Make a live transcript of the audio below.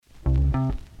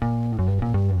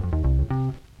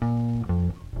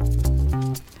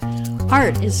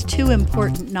Art is too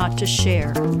important not to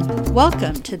share.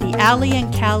 Welcome to the Allie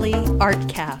and Callie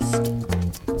Artcast.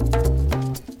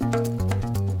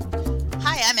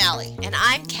 Hi, I'm Allie. And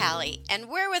I'm Callie, and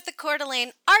we're with the Coeur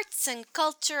d'Alene Arts and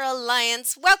Culture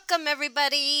Alliance. Welcome,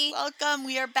 everybody. Welcome.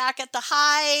 We are back at the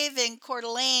Hive in Coeur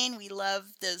d'Alene. We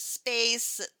love this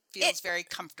space. It feels very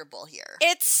comfortable here.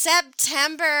 It's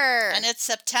September. And it's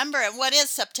September. And what is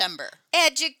September?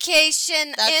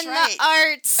 Education That's in right. the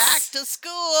arts. Back to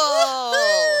school.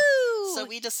 Woo-hoo! So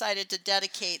we decided to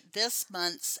dedicate this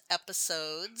month's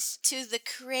episodes to the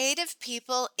creative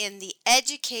people in the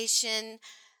education.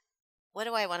 What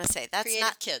do I want to say? That's creative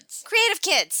not kids. Creative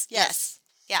kids. Yes.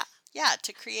 Yeah. Yeah,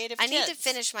 to creative I kids. need to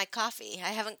finish my coffee. I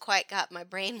haven't quite got my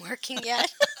brain working yet.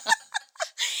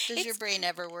 Does your brain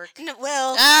ever work? No,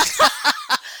 well,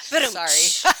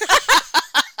 Sorry.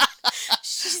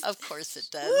 Of course it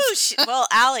does. Well,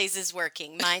 Allie's is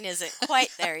working. Mine isn't quite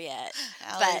there yet.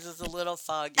 Allie's is a little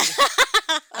foggy.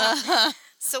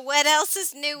 So what else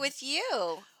is new with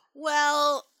you?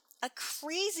 Well, a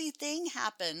crazy thing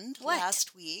happened What?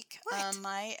 last week. What?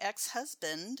 My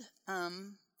ex-husband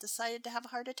decided to have a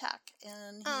heart attack,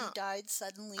 and he died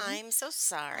suddenly. I'm so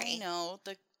sorry. I know.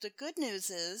 The good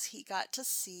news is he got to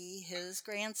see his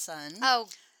grandson. Oh,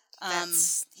 he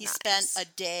nice. spent a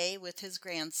day with his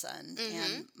grandson Mm-hmm.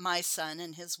 and my son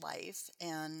and his wife.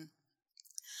 And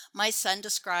my son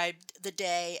described the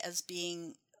day as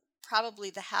being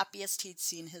probably the happiest he'd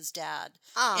seen his dad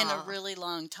in a really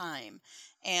long time.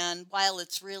 And while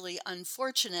it's really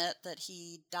unfortunate that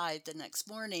he died the next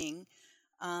morning,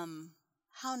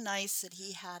 how nice that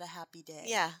he had a happy day.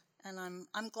 Yeah. And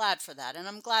I'm glad for that. And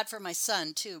I'm glad for my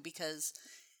son, too, because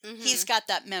he's got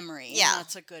that memory. Yeah. And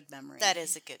that's a good memory. That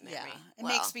is a good memory. Yeah. It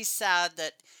makes me sad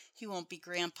that he won't be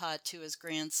grandpa to his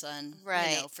grandson,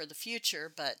 Right. for the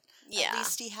future, but Yeah. at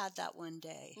least he had that one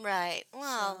day. Right.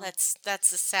 Well, So-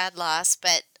 that's a sad loss,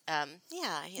 but at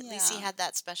least he Yeah. had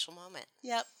that special moment.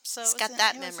 Yep. So He's it was got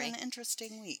that it memory. was an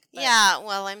interesting week. But Yeah.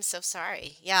 Well, I'm so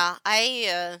sorry. Yeah.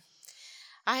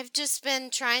 I've just been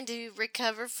trying to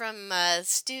recover from a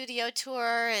studio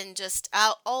tour and just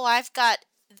I've got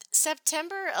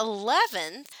September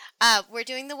 11th. We're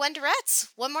doing the Wonderettes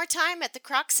one more time at the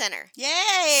Kroc Center.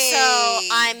 Yay! So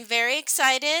I'm very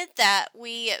excited that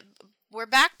we're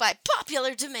back by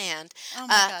popular demand. Oh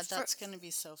my God, that's going to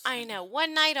be so fun. I know,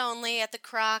 one night only at the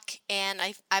Kroc, and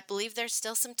I believe there's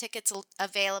still some tickets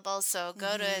available. So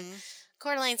go to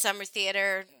Coeur d'Alene Summer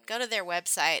Theater. Go to their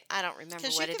website. I don't remember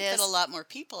what it is. Because you can fit a lot more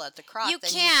people at the Kroc You than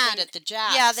can. you could at the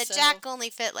Jack. Yeah, the so- Jack only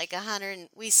fit like 100.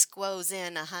 We squoze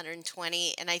in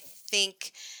 120, and I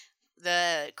think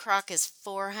the Kroc is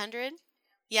 400.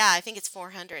 Yeah, I think it's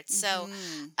 400. So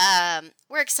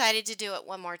we're excited to do it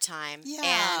one more time.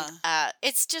 Yeah. And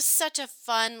it's just such a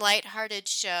fun, lighthearted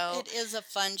show. It is a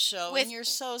fun show, With- and you're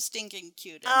so stinking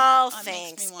cute in Oh, it. It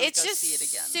thanks. makes me want It's to go just see it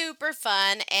again. super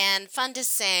fun and fun to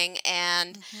sing,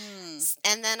 and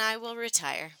then I will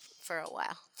retire for a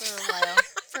while. For a while.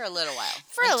 For a little while.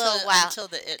 For a little while. Until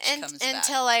the itch comes back.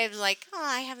 Until I'm like,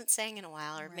 I haven't sang in a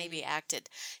while, or maybe acted.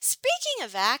 Speaking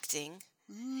of acting,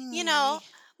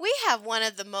 we have one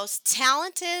of the most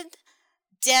talented,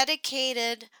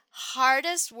 dedicated,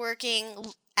 hardest working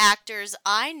actors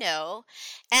I know,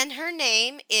 and her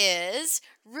name is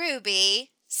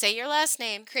Ruby. Say your last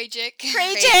name. Krajic.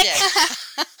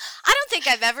 Krajic. I don't think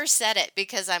I've ever said it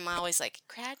because I'm always like,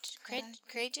 Krajic.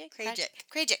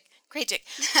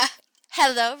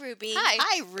 Hello, Ruby. Hi.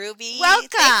 Hi, Ruby. Welcome.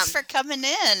 Thanks for coming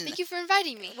in. Thank you for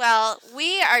inviting me. Well,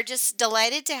 we are just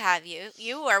delighted to have you.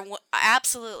 You are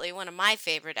absolutely one of my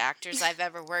favorite actors I've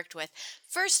ever worked with.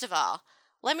 First of all,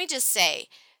 let me just say,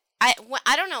 I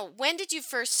don't know, when did you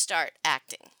first start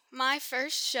acting? My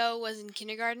first show was in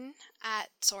kindergarten at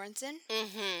Sorensen.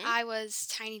 Mm-hmm. I was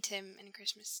Tiny Tim in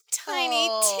Christmas. Tiny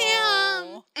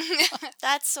Oh. Tim.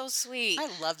 That's so sweet. I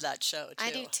love that show, too.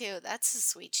 I do too. That's a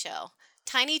sweet show.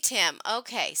 Tiny Tim.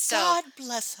 Okay, so God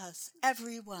bless us,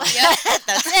 everyone. Yep,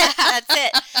 that's it. That's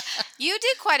it. You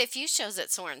did quite a few shows at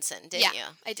Sorensen, didn't you?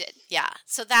 I did. Yeah.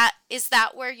 So is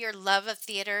that where your love of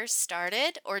theater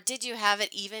started, or did you have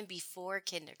it even before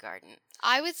kindergarten?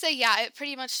 I would say, it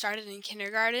pretty much started in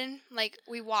kindergarten. Like,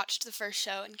 we watched the first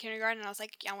show in kindergarten, and I was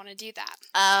like, I want to do that.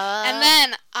 And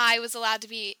then I was allowed to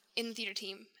be in the theater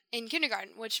team in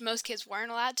kindergarten, which most kids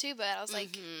weren't allowed to, but I was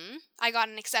like, I got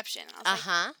an exception. I was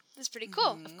like, that's pretty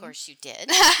cool. Of course you did.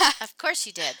 Of course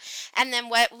you did. And then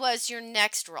what was your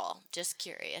next role? Just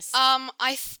curious.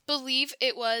 I believe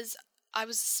I was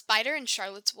a spider in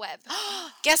Charlotte's Web.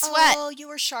 Guess what? Oh, you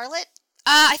were Charlotte?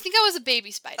 I think I was a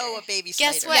baby spider. Oh, a baby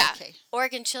spider. Guess what? Okay.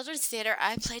 Oregon Children's Theater,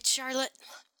 I played Charlotte.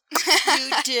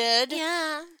 You did?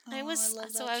 Yeah, Oh, I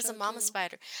was a mama too.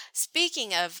 spider.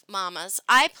 Speaking of mamas,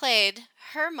 I played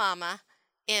her mama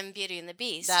in Beauty and the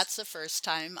Beast. That's the first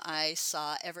time I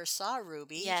ever saw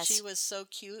Ruby. Yes. She was so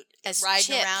cute, As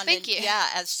riding Chip. around. Thank you. Yeah,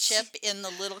 as Chip in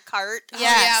the little cart.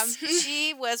 Yes, Oh, yeah.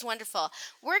 she was wonderful.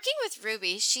 Working with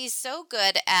Ruby, she's so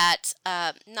good at,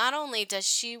 not only does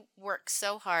she work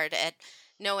so hard at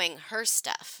knowing her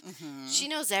stuff, she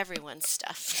knows everyone's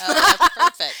stuff. Oh, that's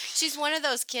perfect. She's one of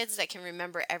those kids that can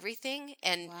remember everything,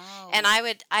 and Wow.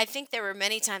 I think there were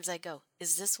many times I go,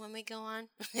 is this when we go on?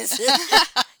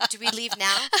 Do we leave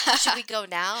now? Should we go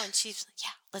now? And she's like,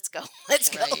 yeah, let's go. Let's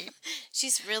go. Right.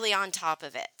 She's really on top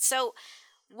of it. So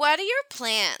what are your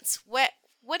plans? What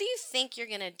do you think you're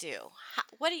going to do?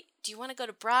 Do you want to go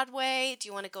to Broadway? Do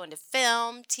you want to go into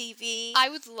film, TV? I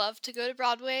would love to go to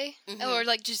Broadway or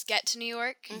like just get to New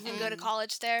York and go to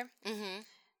college there. Mm-hmm.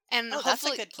 And Oh, hopefully,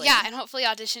 that's a good plan. yeah, and hopefully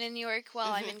audition in New York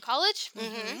while I'm in college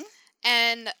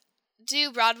and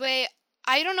do Broadway.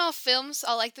 I don't know if films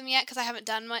I'll like them yet because I haven't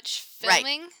done much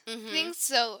filming things,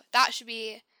 so that should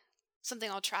be something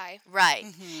I'll try. Right.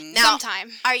 Now, sometime.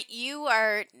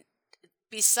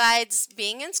 Besides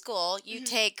being in school, you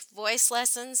take voice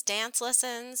lessons, dance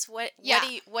lessons. What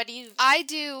do you? I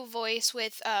do voice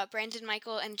with Brandon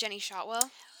Michael and Jenny Shotwell.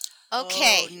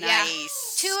 Okay, Oh, yeah.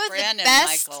 nice. Two of Brandon the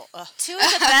best, Michael. Ugh. two of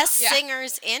the best Yeah.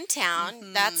 singers in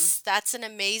town. That's an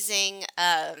amazing,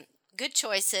 good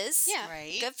choices. Yeah.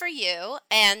 Right. Good for you.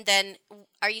 And then,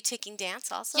 are you taking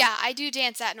dance also? Yeah, I do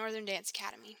dance at Northern Dance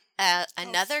Academy.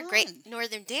 Another fun. great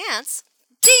Northern dance.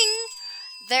 Ding.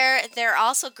 They're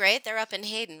also great. They're up in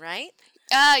Hayden, right?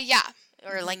 Yeah.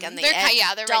 Or like on the They're edge,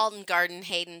 they're Dalton Garden,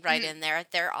 Hayden, right in there.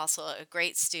 They're also a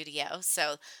great studio.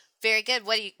 So very good.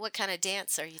 What kind of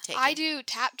dance are you taking? I do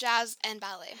tap, jazz, and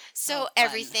ballet. So fun.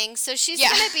 everything. So she's Yeah.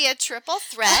 going to be a triple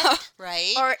threat.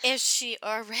 Right. Or is she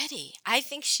already? I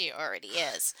think she already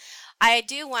is. I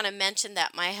do want to mention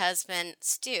that my husband,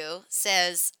 Stu,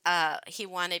 says he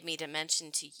wanted me to mention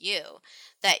to you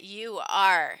that you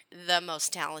are the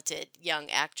most talented young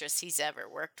actress he's ever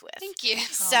worked with. Thank you.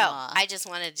 So Aw. I just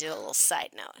wanted to do a little side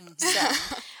note.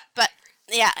 So, but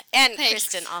yeah, and Thanks.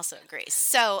 Kristen also agrees.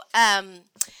 So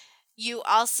you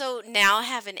also now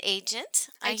have an agent,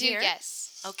 I do, hear.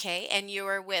 yes. Okay, and you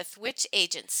are with which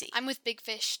agency? I'm with Big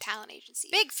Fish Talent Agency.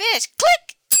 Big Fish.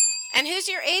 Click. And who's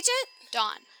your agent?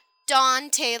 Dawn. Dawn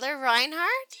Taylor Reinhardt?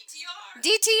 DTR.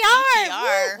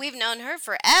 DTR. Woo, we've known her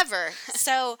forever.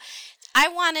 So I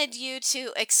wanted you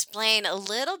to explain a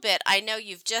little bit. I know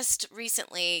you've just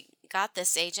recently got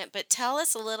this agent, but tell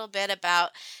us a little bit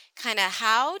about kind of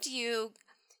how do you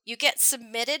get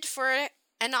submitted for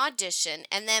an audition,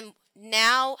 and then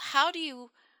now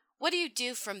what do you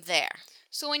do from there?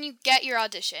 So when you get your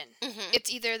audition, it's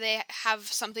either they have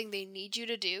something they need you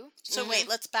to do. So wait,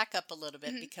 let's back up a little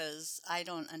bit because I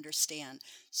don't understand.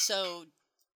 So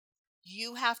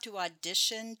you have to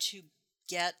audition to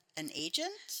get an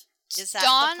agent? Is that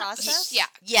Dawn, the process? Yeah.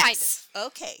 Yes. Kind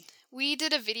of. Okay. We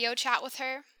did a video chat with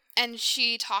her, and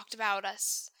she talked about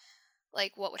us,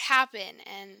 like what would happen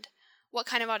and what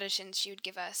kind of auditions she would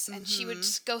give us, and she would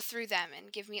just go through them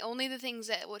and give me only the things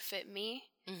that would fit me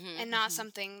and not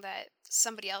something that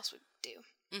somebody else would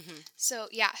do. So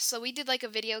yeah, so we did like a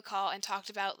video call and talked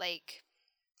about like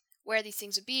where these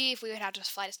things would be, if we would have to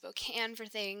fly to Spokane for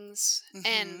things,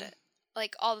 and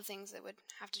like all the things that would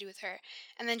have to do with her.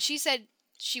 And then she said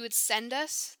she would send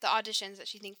us the auditions that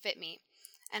she think fit me.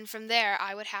 And from there,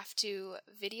 I would have to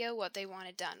video what they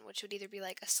wanted done, which would either be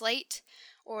like a slate,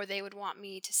 or they would want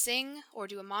me to sing, or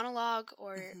do a monologue,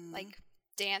 or like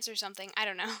dance or something. I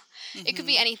don't know. It could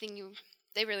be anything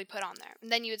they really put on there.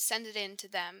 And then you would send it in to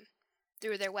them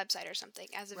through their website or something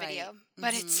as a video.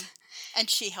 But it's... And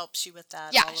she helps you with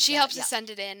that? Yeah, all of she that? helps us send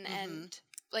it in and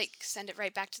like send it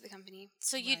right back to the company.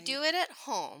 So you do it at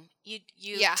home. You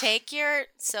Yeah. take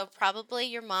probably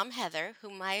your mom Heather,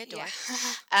 whom I adore,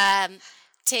 Yeah.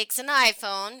 takes an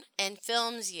iPhone and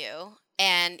films you,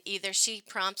 and either she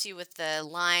prompts you with the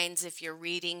lines if you're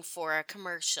reading for a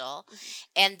commercial,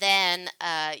 and then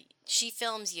she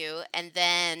films you, and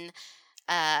then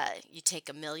you take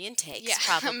a million takes, Yeah,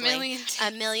 probably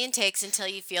a million takes. until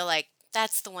you feel like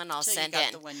that's the one I'll Till send you got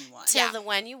in. the one you want. Till the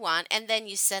one you want, and then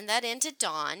you send that in to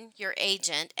Dawn, your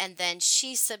agent, and then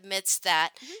she submits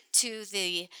that to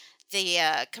the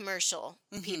commercial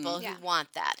people Yeah. who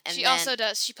want that. And She then also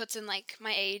does. She puts in like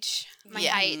my age, my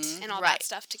Yeah. height, and all Right. that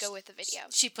stuff to go with the video.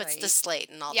 she puts the Right. slate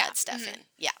and all Yeah. that stuff in.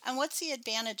 Yeah. And what's the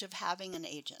advantage of having an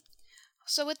agent?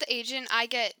 So with the agent, I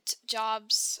get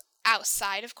jobs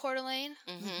outside of Coeur d'Alene,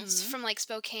 Mm-hmm. from like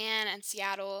Spokane and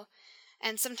Seattle,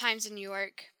 and sometimes in New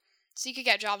York. So you could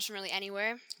get jobs from really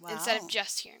anywhere instead of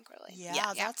just here in Coeur d'Alene.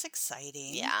 Yeah, that's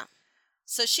exciting. Yeah.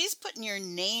 So she's putting your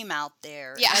name out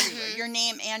there everywhere. Your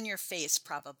name and your face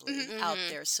probably out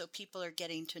there, so people are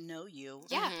getting to know you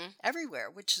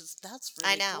everywhere, that's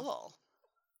really cool.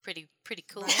 Pretty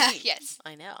cool. Right. Yes.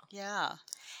 I know. Yeah.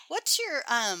 What's your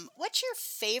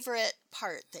favorite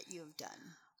part that you've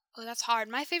done? Oh, that's hard.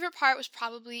 My favorite part was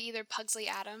probably either Pugsley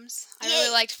Adams. I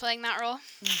really liked playing that role.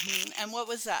 And what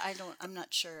was that? I'm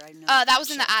not sure. I know. That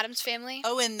was in the Adams Family.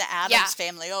 Oh, in the Adams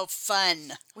Family. Oh,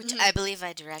 fun. Which I believe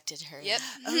I directed her. Yep.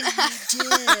 Oh, you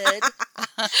did.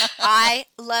 I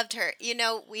loved her. You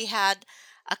know, we had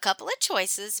a couple of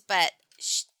choices, but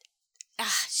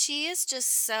she is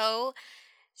just so...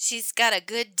 She's got a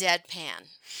good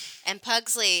deadpan. And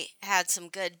Pugsley had some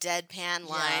good deadpan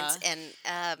lines, and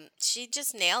she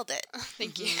just nailed it.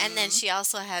 Thank you. And then she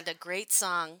also had a great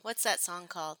song. What's that song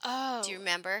called? Oh. Do you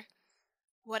remember?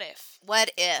 What If? What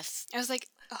If? I was like...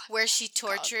 where she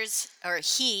tortures, or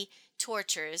he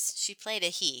tortures, she played a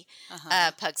he.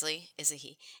 Pugsley is a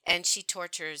he. And she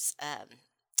tortures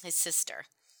his sister.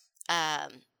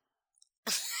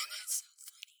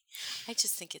 I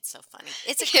just think it's so funny.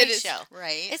 It's a great show.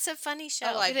 Right. It's a funny show.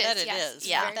 Oh, I bet it yes. is.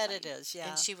 Yeah. I bet it is, yeah.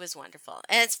 And she was wonderful.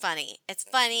 And it's funny. It's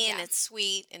funny and it's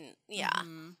sweet and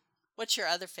What's your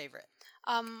other favorite?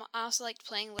 I also liked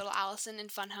playing Little Allison in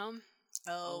Fun Home.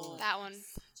 Oh. That one.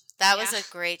 That was a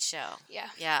great show. Yeah.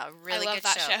 Yeah, really I love good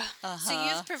that show. So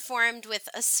you've performed with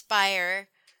Aspire,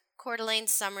 Coeur d'Alene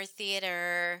Summer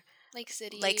Theater, Lake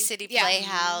City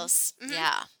Playhouse.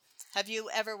 Yeah. Have you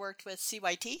ever worked with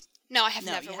CYT? No, I have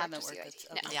No, never you worked haven't with worked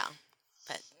CYT. with... No. Yeah.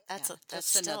 But that's That's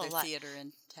still another a lot. theater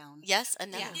in town. Yes,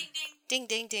 another. Yeah. Ding,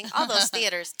 ding, ding. All those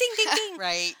theaters. Ding, ding, ding.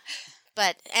 Right.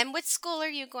 And what school are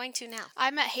you going to now?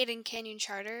 I'm at Hayden Canyon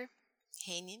Charter.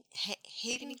 Hayden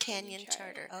Canyon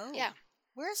Charter. Oh. Yeah.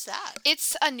 Where's that?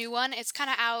 It's a new one. It's kind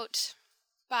of out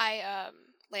by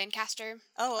Lancaster.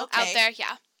 Oh, okay. Out there,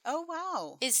 yeah. Oh,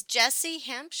 wow. Is Jesse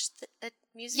Hempsch a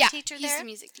music teacher there? he's the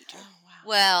music teacher. Oh, wow.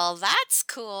 Well, that's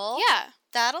cool. Yeah.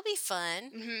 That'll be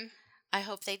fun. Mm-hmm. I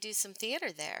hope they do some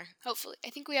theater there. Hopefully. I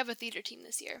think we have a theater team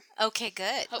this year. Okay,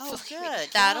 good. Hopefully. Oh, good.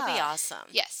 That'll be awesome.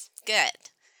 Yes. Good.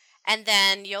 And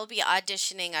then you'll be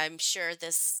auditioning, I'm sure,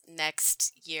 this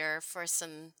next year for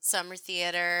some summer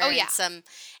theater. Oh, yeah. And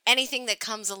anything that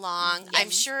comes along. Yes.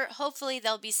 I'm sure, hopefully,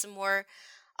 there'll be some more.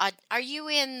 Are you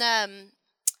in,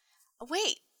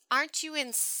 wait, aren't you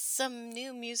in some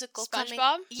new musical coming?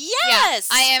 SpongeBob? Yes!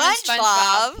 I am in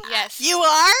SpongeBob. Yes. You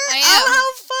are? I am. Oh, how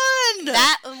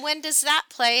fun! When does that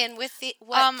play and with the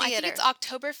what I theater? think it's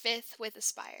October 5th with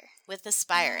Aspire. With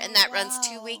Aspire. And that runs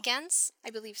 2 wow. weekends? I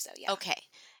believe so, yeah. Okay.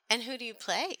 And who do you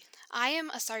play? I am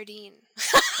a sardine.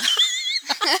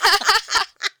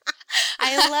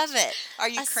 I love it. Are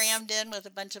you crammed in with a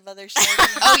bunch of other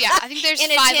sardines? Oh, yeah. I think there's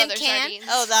In a 5 tin other can? sardines.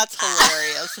 Oh, that's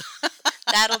hilarious.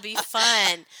 That'll be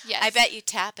fun. Yes. I bet you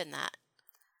tap in that.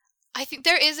 I think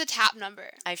there is a tap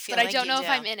number. I feel but like I don't you know do. if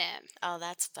I'm in it. Oh,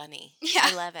 that's funny. Yeah.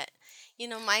 I love it. You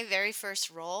know, my very first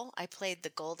role, I played the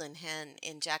golden hen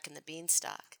in Jack and the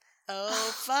Beanstalk.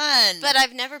 Oh, fun. But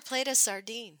I've never played a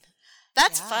sardine.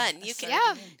 That's fun. You can.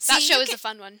 Yeah. See, That show you is can- a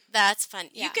fun one. That's fun.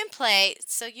 Yeah. You can play.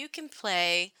 So you can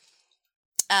play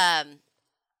a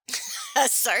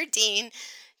sardine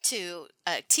to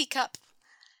a teacup.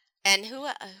 And who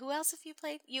else have you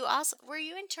played? You also were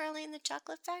you in Charlie and the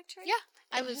Chocolate Factory? Yeah.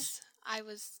 I was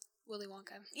Willy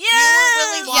Wonka. Yes! You were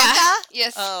Willy Wonka?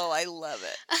 Yes. Oh, I love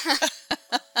it.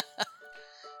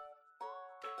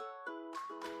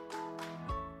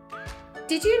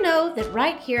 Did you know that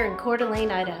right here in Coeur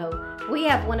d'Alene, Idaho, we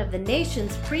have one of the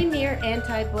nation's premier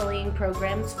anti-bullying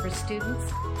programs for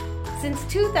students? Since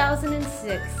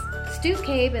 2006, Stu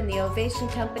Cabe and the Ovation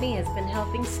Company has been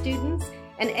helping students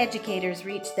and educators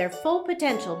reach their full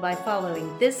potential by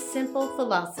following this simple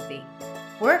philosophy: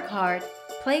 work hard,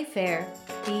 play fair,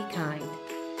 be kind.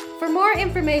 For more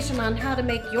information on how to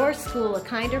make your school a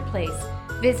kinder place,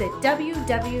 visit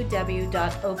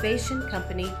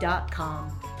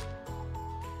www.ovationcompany.com.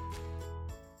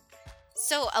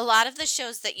 So a lot of the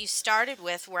shows that you started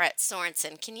with were at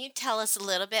Sorensen. Can you tell us a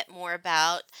little bit more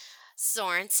about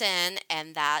Sorensen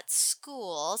and that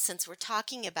school, since we're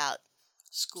talking about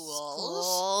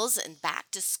schools and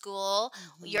back to school,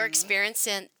 your experience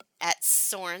at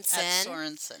Sorensen? At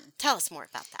Sorensen. Tell us more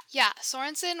about that. Yeah,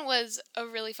 Sorensen was a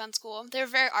really fun school. They were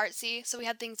very artsy, so we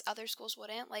had things other schools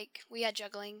wouldn't. Like, we had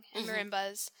juggling and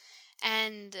marimbas,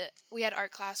 and we had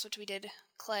art class, which we did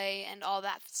clay and all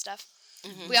that stuff.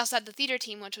 We also had the theater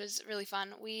team, which was really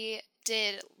fun. We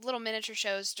did little miniature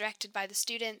shows directed by the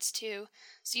students, too.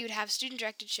 So you would have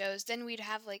student-directed shows. Then we'd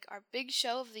have, like, our big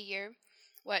show of the year,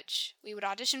 which we would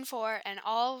audition for, and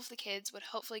all of the kids would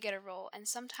hopefully get a role. And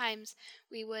sometimes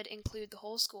we would include the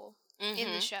whole school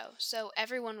in the show, so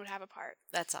everyone would have a part.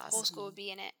 That's The awesome. whole school would be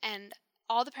in it, and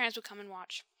all the parents would come and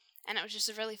watch. And it was just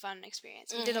a really fun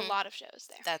experience. We did a lot of shows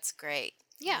there. That's great.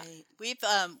 Yeah. Right.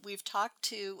 We've talked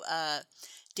to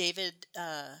David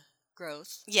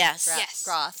Groth. Yes. Yes.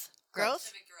 Groth.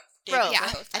 Growth? David Growth.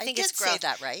 Yeah. I think did it's say growth.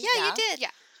 that right. Yeah, you did. Yeah.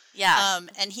 Yeah.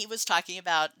 And he was talking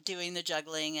about doing the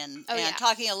juggling and yeah.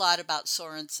 talking a lot about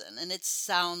Sorensen, and it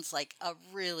sounds like a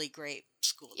really great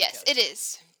school. to Yes, go it to.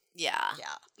 is. Yeah. Yeah.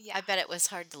 Yeah. I bet it was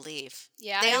hard to leave.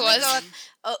 Yeah, They it only was.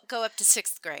 go up to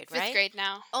 6th grade, right? Fifth grade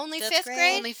now. Only Fifth 5th grade?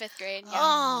 grade? Only fifth grade. Yeah.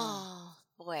 Oh,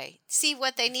 boy. See,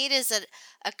 what they need is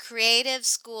a creative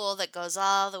school that goes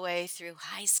all the way through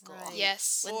high school. Right.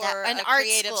 Yes. With Or that- an a art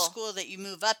creative school. school that you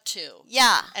move up to.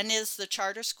 Yeah. And is the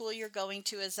charter school you're going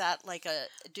to, is that like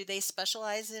do they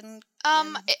specialize in?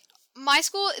 My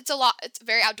school, it's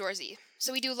very outdoorsy.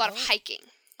 So we do a lot of hiking.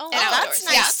 Oh, And that's outdoors.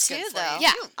 nice Yeah. That's good too, for though. you.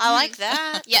 Yeah. I like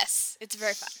that. Yes, it's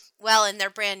very fun. Well, and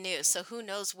they're brand new, so who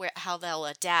knows how they'll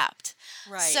adapt.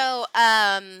 Right. So,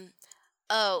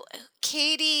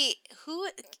 Katie,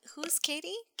 who's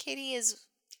Katie? Katie is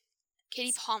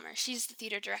Katie Palmer, she's the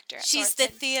theater director at she's the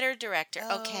Sorensen. theater director.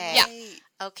 Okay. Yeah. Right.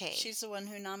 Okay. She's the one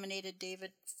who nominated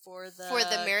David for the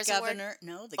Mayor's Award? governor.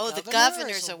 No, the the governor's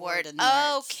governor's award. in the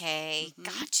arts. Okay, Mhm.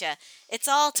 gotcha. It's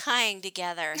all tying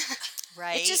together.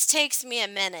 Right. It just takes me a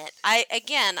minute. I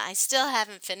still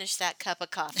haven't finished that cup of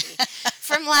coffee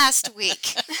from last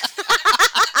week.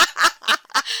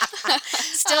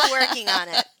 Still working on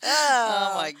it.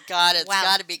 Oh my God! It's Wow.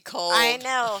 got to be cold. I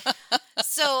know.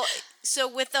 So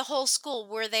with the whole school,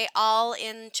 were they all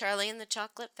in Charlie and the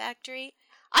Chocolate Factory?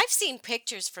 I've seen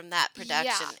pictures from that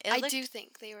production. Yeah, It I do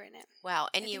think they were in it. Wow,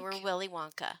 and I you were think- Willy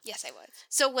Wonka. Yes, I was.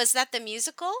 So was that the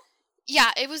musical?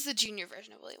 Yeah, it was the junior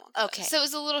version of Willy Wonka. Okay. So it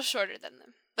was a little shorter than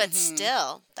them. But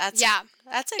still, that's Yeah,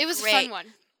 that's a it was great. a fun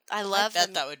one. I I love bet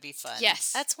them. that would be fun.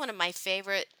 Yes. That's one of my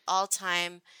favorite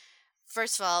all-time.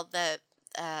 First of all, the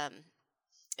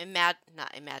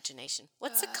not imagination.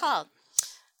 What's it called?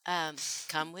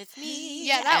 Come with me.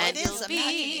 Yeah, that and one. It is you'll be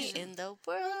imagination. in the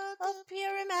world of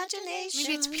pure imagination.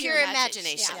 Maybe it's pure pure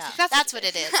imagination. imagination. Yeah. That's what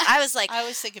it is. I was like, I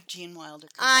always think of Gene Wilder.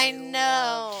 'Cause I loved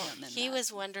know him in he that.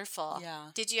 was wonderful.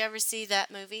 Yeah. Did you ever see that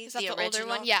movie? Is that the original older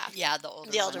one? Yeah. Yeah, the older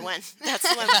The older one. one. That's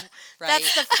the one. Right.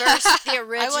 That's the first. The I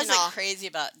original. wasn't crazy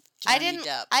about Johnny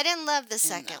Depp. I didn't love the in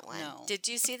second that, one. no. Did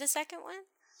you see the second one?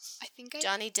 I think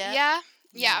Johnny Depp? Yeah.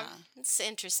 Yeah. It's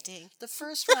interesting. The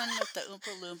first one with the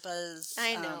Oompa Loompas.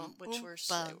 I know. Which were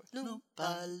Oompa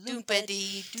Loompa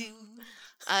Loompa-dee-doo.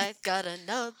 I've got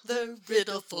another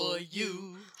riddle for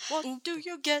you. What do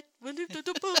you get when you do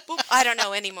the boop boop? I don't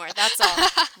know anymore. That's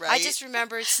all. Right. I just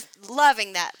remember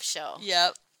loving that show.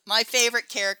 Yep. My favorite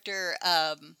character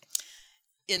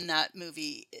in that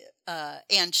movie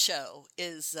and show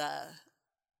is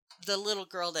the little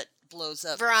girl that blows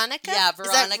up. Veronica? Yeah, Is that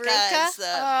Veronica Veruca? is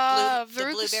the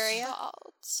Veruca blueberry.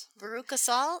 Salt. Veruca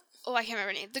Salt? Oh, I can't remember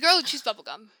her name. The girl who chews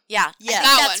bubblegum. Yeah. Yeah. I think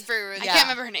That that's one. Veruca. I can't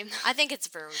remember her name. I think it's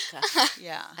Veruca.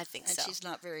 Yeah, I think and so. she's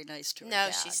not very nice to her No,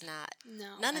 dad. she's not.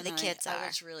 No. None of the And kids I are.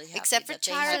 was really happy Except for that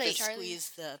they had Charlie. to Charlie. squeeze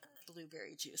the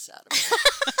blueberry juice out of her.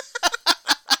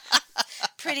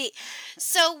 Pretty.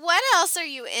 So, what else are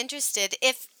you interested?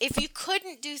 If you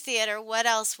couldn't do theater, what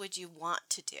else would you want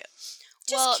to do?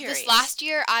 Just Well, curious. this last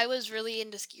year I was really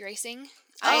into ski racing.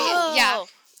 Oh. Yeah.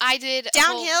 I did a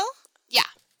whole- Downhill? Yeah.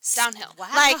 Downhill. Wow.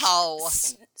 Like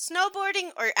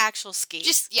snowboarding or actual ski?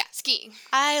 Just skiing.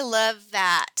 I love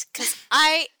that because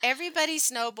everybody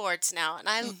snowboards now, and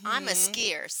I'm a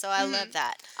skier, so I love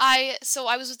that. I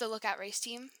was with the Lookout race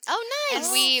team, Oh, nice!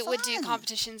 and we would do fun.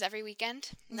 competitions every weekend.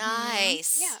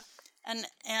 Nice. Yeah.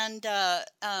 And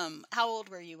how old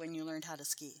were you when you learned how to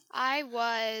ski? I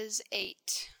was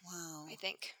 8, Wow. I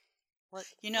think.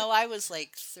 You know, I was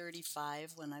like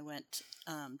 35 when I went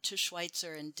to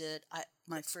Schweitzer and did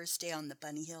my first day on the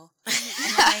bunny hill.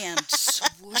 And I am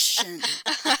swooshing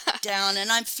down, and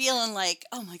I'm feeling like,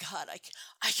 oh my God,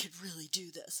 I could really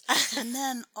do this. And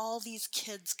then all these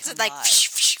kids come like by,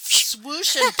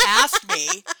 swooshing past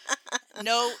me.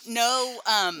 No,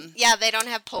 Yeah, they don't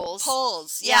have poles.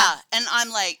 poles. Yeah. Yeah. And I'm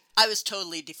like, I was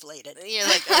totally deflated. You're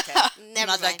like, Okay, never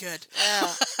not mind. that good.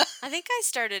 Oh. I think I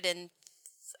started in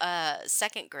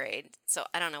 2nd grade, so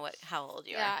I don't know how old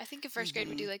you Yeah, are. I think in first grade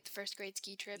we do like the first grade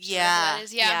ski trips. or Yeah, whatever that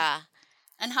is. Yeah.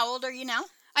 And how old are you now?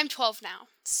 I'm 12 now.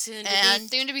 Soon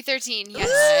to be 13. Yes.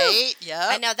 Right. Yep.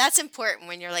 I know that's important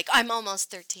when you're like, I'm almost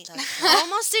 13.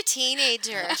 Almost a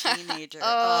teenager.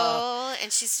 Oh,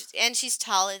 and she's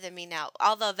taller than me now.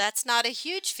 Although that's not a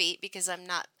huge feat because I'm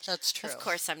not. That's true. Of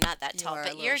course, I'm not that tall.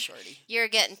 But you're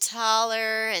getting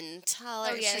taller and taller.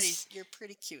 Oh yes. You're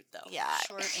pretty cute though. Yeah.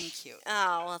 Short and cute.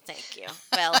 Oh well, thank you.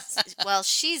 Well,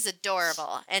 she's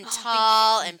adorable and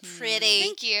tall and pretty.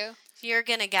 Thank you. You're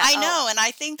gonna get. I know, and I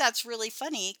think that's really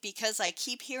funny because I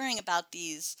keep hearing about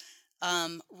these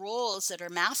roles that are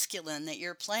masculine that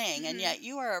you're playing, and yet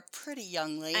you are a pretty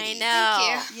young lady. I know.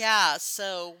 Thank you. Yeah.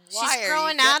 So why she's are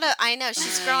growing you out of? I know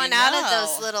she's growing out of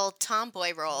those little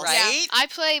tomboy roles. Right? Yeah, I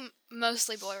play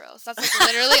mostly boy roles. That's like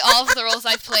literally all of the roles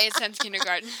I've played since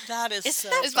kindergarten. That is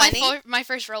Isn't so that funny. funny? My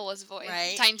first role was a boy.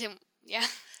 Right. Tiny Tim. Yeah.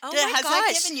 Oh Has my that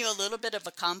gosh. given you a little bit of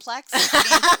a complex?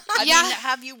 I Yeah. mean,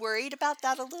 have you worried about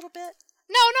that a little bit?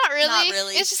 No, not really. Not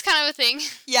really. It's just kind of a thing.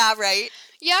 Yeah, right.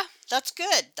 Yeah. That's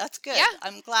good. That's good. Yeah.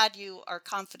 I'm glad you are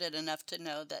confident enough to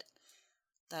know that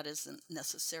that isn't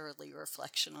necessarily a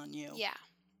reflection on you. Yeah.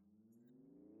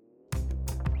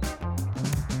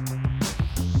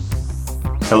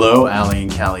 Hello, Allie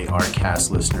and Callie Artcast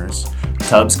listeners.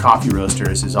 Tubbs Coffee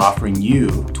Roasters is offering you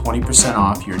 20%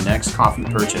 off your next coffee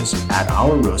purchase at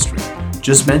our roastery.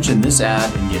 Just mention this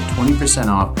ad and get 20%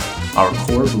 off our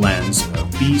core blends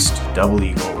of Beast, Double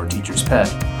Eagle, or Teacher's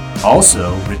Pet.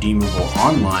 Also redeemable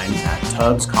online at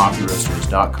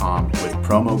tubbscoffeeroasters.com with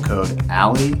promo code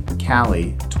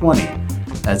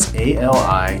AllieCallie20. That's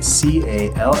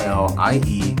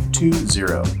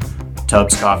ALICALLIE20.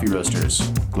 Tubbs Coffee Roasters,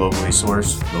 globally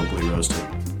sourced, locally roasted.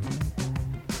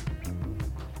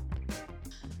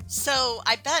 So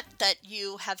I bet that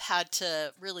you have had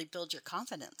to really build your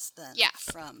confidence then. Yeah.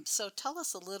 So tell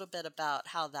us a little bit about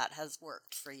how that has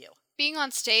worked for you. Being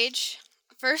on stage,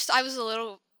 first I was a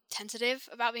little tentative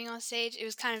about being on stage. It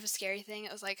was kind of a scary thing.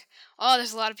 It was like, oh,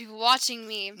 there's a lot of people watching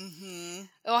me. Mm-hmm.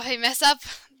 Oh, if I mess up,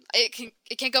 it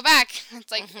can't go back.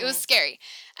 It's like, It was scary.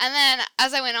 And then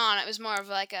as I went on, it was more of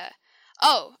like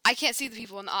oh, I can't see the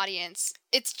people in the audience.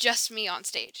 It's just me on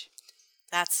stage.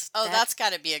 That's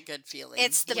got to be a good feeling.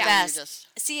 It's the when best. you're just-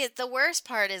 See, the worst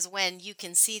part is when you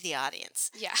can see the audience.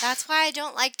 Yeah. That's why I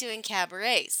don't like doing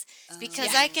cabarets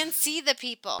because I can see the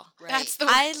people. Right. That's the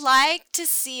I like to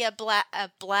see a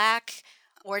black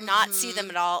or not see them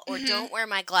at all, or don't wear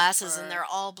my glasses and they're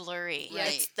all blurry. Right.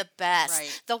 It's the best.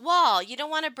 Right. The wall, you don't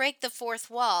want to break the fourth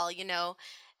wall,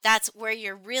 That's where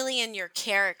you're really in your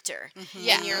character.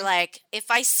 Yeah. And you're like, if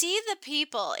I see the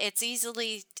people,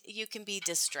 you can be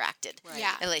distracted. Right.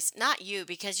 Yeah. At least not you,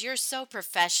 because you're so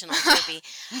professional, Toby.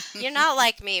 You're not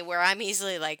like me, where I'm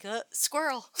easily like,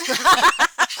 squirrel.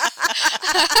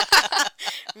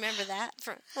 Remember that?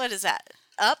 What is that?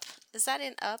 Up? Is that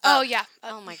in Up? Oh, yeah.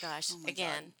 Oh my gosh. my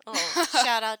Again. Oh,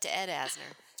 shout out to Ed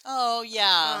Asner. Oh,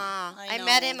 yeah. I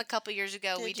met him a couple years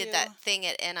ago. Did We did you? that thing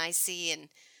at NIC, and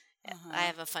I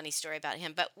have a funny story about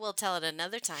him, but we'll tell it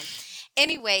another time.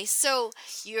 Anyway, so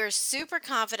you're super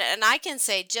confident, and I can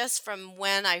say just from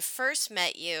when I first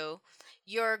met you,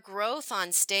 your growth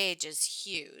on stage is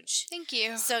huge. Thank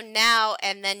you. So now,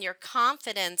 and then your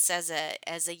confidence as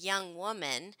a young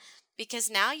woman,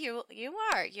 because now you're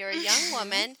a young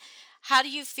woman. How do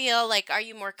you feel? Like, are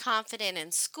you more confident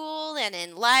in school and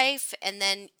in life, and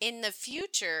then in the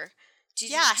future?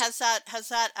 Has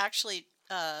that actually,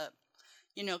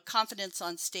 confidence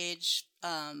on stage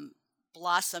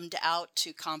blossomed out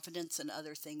to confidence in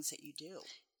other things that you do?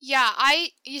 Yeah, I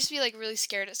used to be like really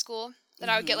scared at school that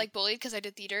I would get like bullied because I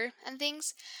did theater and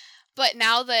things. But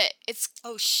now that it's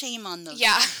shame on those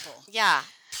Yeah. people. Yeah.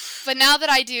 But now that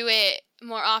I do it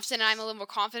more often and I'm a little more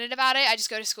confident about it, I just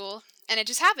go to school and it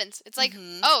just happens. It's like,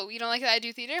 oh, you don't like that I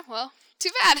do theater? Well, too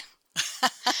bad.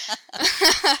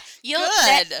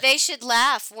 They should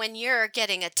laugh when you're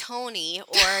getting a Tony or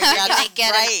you're going to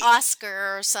get an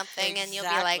Oscar or something, and you'll be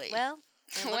like, well,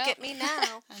 look at me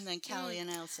now. And then Callie and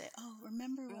I'll say, oh,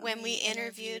 remember When we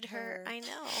interviewed her? I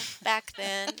know. Back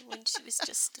then, when she was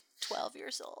just 12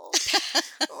 years old.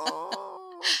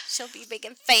 Oh, she'll be big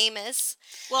and famous.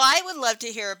 Well, I would love to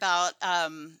hear about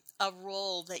a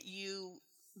role that you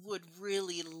would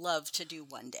really love to do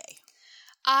one day.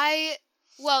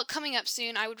 Coming up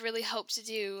soon, I would really hope to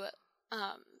do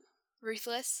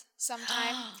Ruthless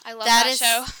sometime. I love That that is-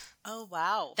 show. Oh,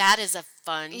 wow. That is a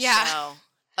fun Yeah. show.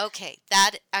 Okay,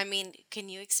 can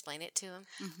you explain it to him?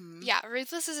 Mm-hmm. Yeah,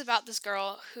 Ruthless is about this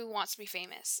girl who wants to be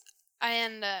famous.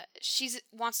 And she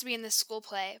wants to be in this school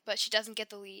play, but she doesn't get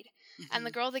the lead. Mm-hmm. And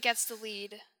the girl that gets the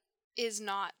lead is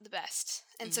not the best.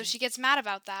 And so she gets mad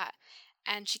about that,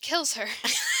 and she kills her.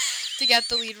 to get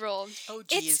the lead role. Oh,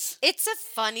 geez. It's a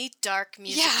funny, dark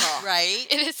musical. Yeah. Right?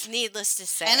 It is. Needless to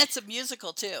say. And it's a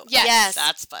musical, too. Yes.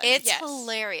 That's fun. It's Yes.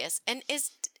 hilarious. And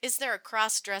is there a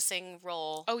cross-dressing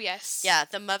role? Oh, yes. Yeah,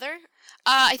 the mother?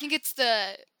 I think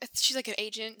she's like an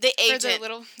agent. The For agent. the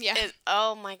little, yeah.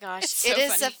 Oh my gosh. It's so It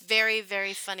is funny. a very,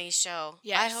 very funny show. I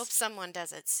Yes. hope someone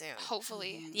does it soon.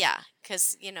 Hopefully. Yeah,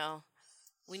 because,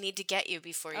 we need to get you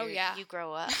before Oh, yeah. you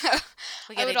grow up.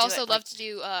 I would also love to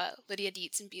do Lydia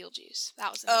Dietz and Beetlejuice.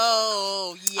 That was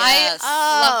Oh, yes.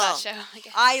 I love that show. I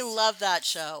guess. I love that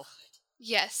show.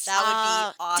 Yes. That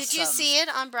would be awesome. Did you see it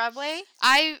on Broadway?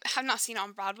 I have not seen it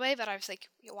on Broadway, but I've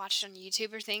watched it on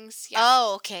YouTube or things. Yeah.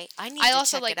 Oh, okay. I need to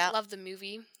also check it out. love the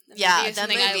movie. The Yeah, movie is the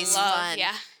something movie's I love. fun.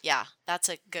 Yeah. Yeah, that's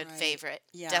a good Right. favorite.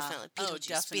 Yeah. Definitely. Oh, Beetlejuice.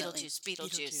 definitely.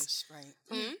 Beetlejuice. Right.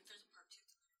 Hmm?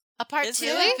 A part Is 2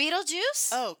 there? of Beetlejuice?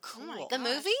 Oh, cool. The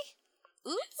movie?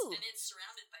 Ooh. And it's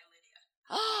surrounded by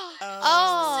Lydia.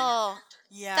 Oh,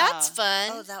 yeah. that's fun.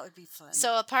 Oh, that would be fun.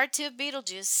 So a part 2 of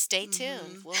Beetlejuice. Stay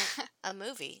tuned. Well, a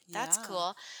movie. That's Yeah.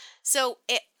 cool. So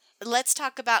let's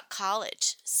talk about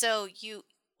college. So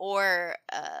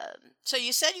So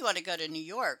you said you want to go to New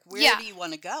York. Where Yeah. do you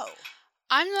want to go?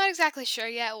 I'm not exactly sure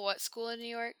yet what school in New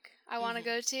York I want to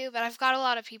go to, but I've got a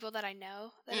lot of people that I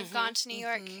know that have gone to New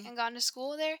York and gone to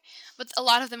school there. But a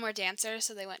lot of them were dancers,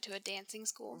 so they went to a dancing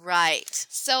school. right.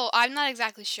 So I'm not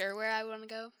exactly sure where I want to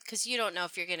go. Because you don't know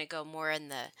if you're going to go more in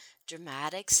the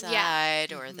dramatic Yeah.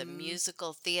 side or the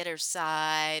musical theater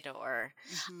side, or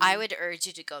I would urge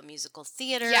you to go musical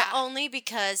theater Yeah. only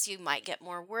because you might get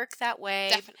more work that way.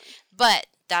 Definitely. But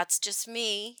that's just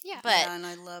me. Yeah. But Yeah, and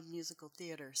I love musical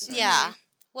theater. So. yeah.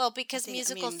 Well, because I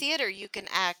musical mean- theater, you can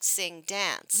act, sing,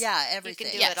 dance. Yeah, You everything.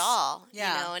 can do Yes. it all.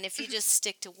 Yeah. And if you just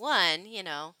stick to one,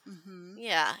 Mm-hmm.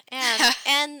 yeah.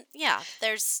 And yeah,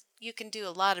 you can do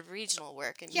a lot of regional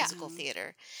work in Yeah. musical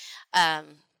theater.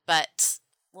 But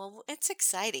well, it's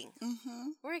exciting. Mm-hmm.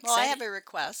 We're excited. Well, I have a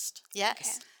request.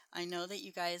 Yes. I know that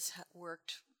you guys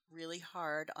worked really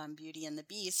hard on Beauty and the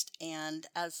Beast, and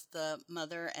as the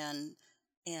mother and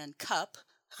Cup,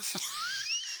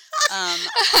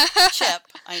 Chip,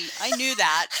 I knew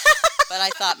that, but I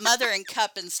thought mother and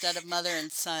Cup instead of mother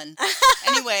and son.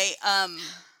 Anyway,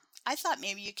 I thought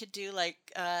maybe you could do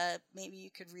maybe you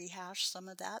could rehash some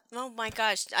of that. Oh my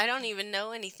gosh, I don't even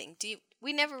know anything.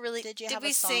 We never really Did you have a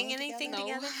we song sing anything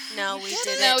together? together? No, we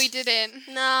didn't. No, we didn't.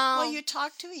 No. Well, you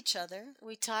talked to each other.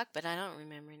 We talked, but I don't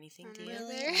remember anything. Do you?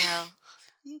 Really? No.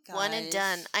 You guys. One and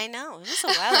done. I know. It was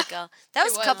a while ago. That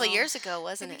was a was. couple of years ago, I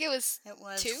wasn't think it? it was It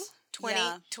was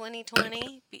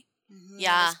 2020? Mhm.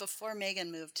 Yeah. It was before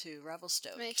Megan moved to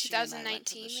Revelstoke. Maybe She and I went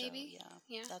to 2019 the show. maybe? Yeah.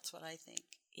 Yeah. That's what I think.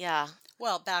 Yeah.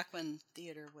 Well, back when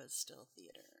theater was still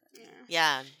theater.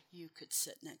 Yeah. You could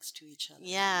sit next to each other.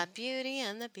 Yeah. Beauty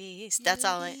and the Beast. That's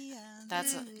all I. Beauty and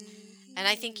That's. the And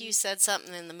I think you said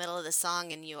something in the middle of the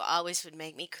song, and you always would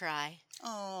make me cry.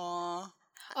 Aw.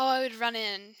 Oh, I would run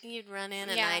in. You'd run in,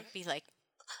 and Yeah. I'd be like,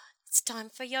 "It's time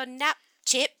for your nap,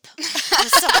 Chip," or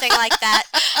something like that.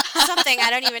 Something I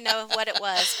don't even know what it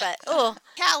was, but oh,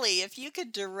 Callie, if you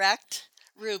could direct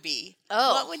Ruby,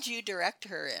 what would you direct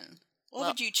her in? What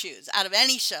would you choose out of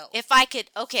any show? if I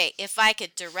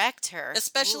could direct her,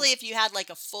 Especially if you had like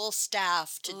a full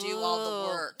staff to do all the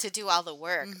work. To do all the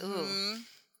work. Ooh.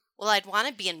 Well, I'd want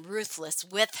to be in Ruthless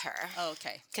with her. Oh,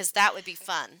 okay. Because that would be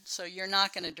fun. So you're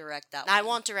not going to direct that I one.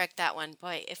 won't direct that one.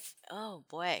 Boy,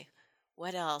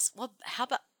 what else? Well, how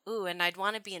about, and I'd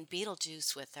want to be in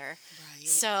Beetlejuice with her. Right.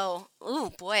 So,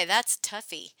 boy, that's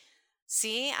toughy.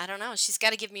 See, I don't know. She's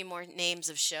got to give me more names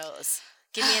of shows.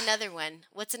 Give me another one.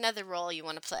 What's another role you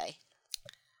want to play?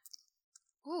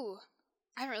 Ooh,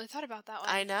 I haven't really thought about that one.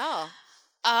 I know.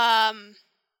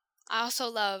 I also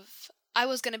love. I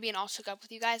was gonna be in All Shook Up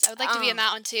with you guys. I would like to be in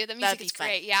that one too. The music That'd be is fun.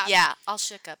 great. Yeah. Yeah, I'll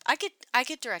shook up. I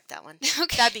could direct that one.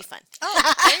 Okay. That'd be fun.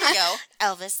 Oh, there you go.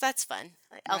 Elvis, that's fun.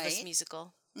 Elvis Right.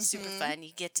 musical. Super fun.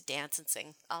 You get to dance and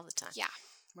sing all the time. Yeah.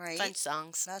 Right. Fun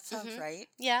songs. That sounds right.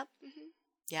 Yeah.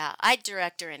 Yeah, I'd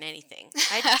direct her in anything.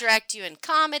 I'd direct you in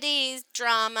comedies,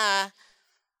 drama,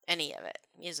 any of it.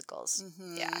 Musicals.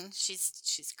 Yeah, she's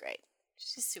great.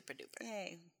 She's super duper.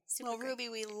 Yay. Super Well, great. Ruby,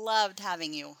 we loved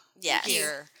having you Yes.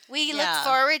 here. We Yeah. look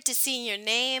forward to seeing your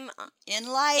name In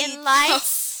Lights. in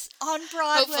lights On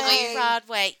Broadway. Hopefully.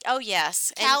 Broadway. Oh,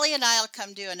 yes. And Callie and I will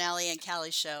come do an Allie and Callie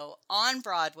show on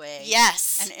Broadway.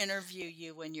 yes. And interview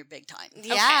you when you're big time.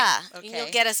 yeah. Okay. And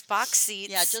you'll get us box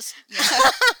seats. Yeah, just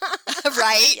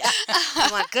right.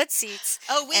 We want good seats.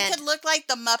 Oh, we And- could look like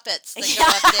the Muppets that Yeah.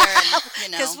 go up there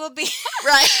and Because we'll be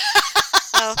right.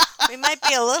 so we might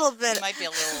be a little bit. It might be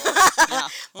a little. Yeah.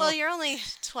 Well, you're only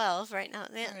 12 right now.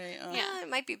 Yeah. Right, Yeah, it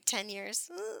might be 10 years.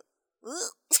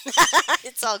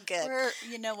 It's all good.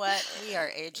 You know what? We are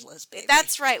ageless, baby.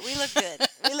 That's right. We look good.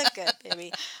 We look good,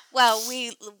 baby. Well,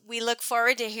 we look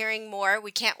forward to hearing more.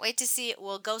 We can't wait to see it.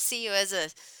 We'll go see you as a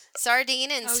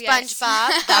Sardine and SpongeBob.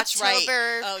 Yes. That's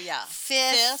October right.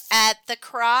 5th at the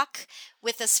Croc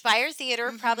with Aspire Theater.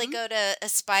 Mm-hmm. Probably go to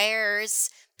Aspire's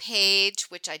page,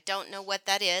 which I don't know what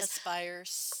that is. Aspire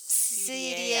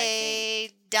CDA.org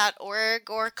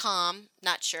or com,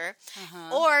 not sure.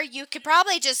 Or you could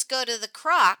probably just go to the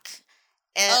Croc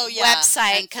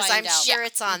website, because I'm sure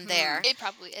it's on there. It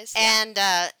probably is. And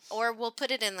or we'll put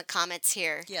it in the comments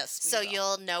here. Yes, so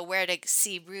you'll know where to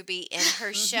see Ruby in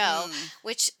her show,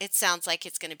 which it sounds like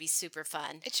it's going to be super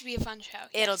fun. It should be a fun show.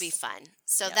 It'll be fun.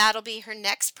 So that'll be her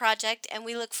next project, and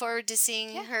we look forward to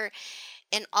seeing her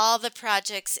in all the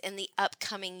projects in the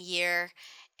upcoming year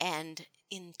and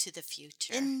into the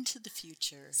future.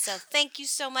 So thank you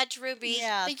so much, Ruby.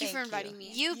 Yeah, thank you for inviting me.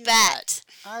 You bet.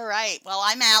 All right. Well,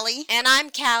 I'm Allie. And I'm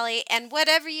Callie. And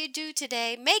whatever you do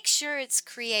today, make sure it's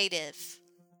creative.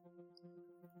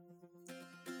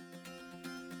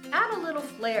 Add a little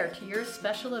flair to your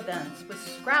special events with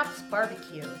Scraps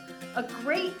Barbecue, a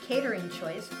great catering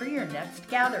choice for your next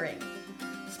gathering.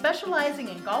 Specializing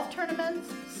in golf tournaments,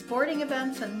 sporting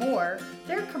events, and more,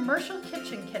 their commercial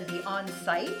kitchen can be on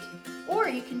site, or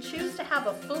you can choose to have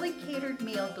a fully catered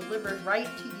meal delivered right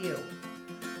to you.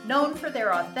 Known for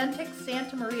their authentic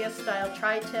Santa Maria-style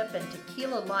tri-tip and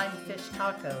tequila lime fish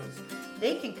tacos,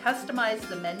 they can customize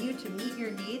the menu to meet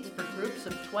your needs for groups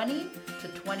of 20 to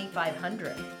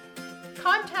 2,500.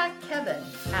 Contact Kevin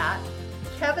at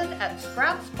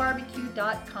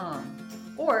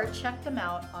kevin@scrapsbarbecue.com or check them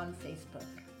out on Facebook.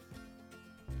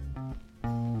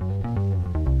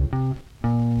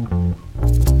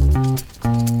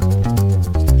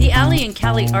 The Allie and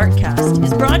Callie Artcast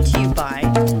is brought to you by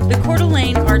the Coeur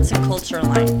d'Alene Arts and Culture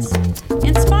Alliance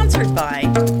and sponsored by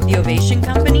the Ovation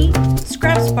Company,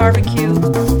 Scraps Barbecue,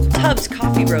 Tubbs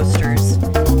Coffee Roasters,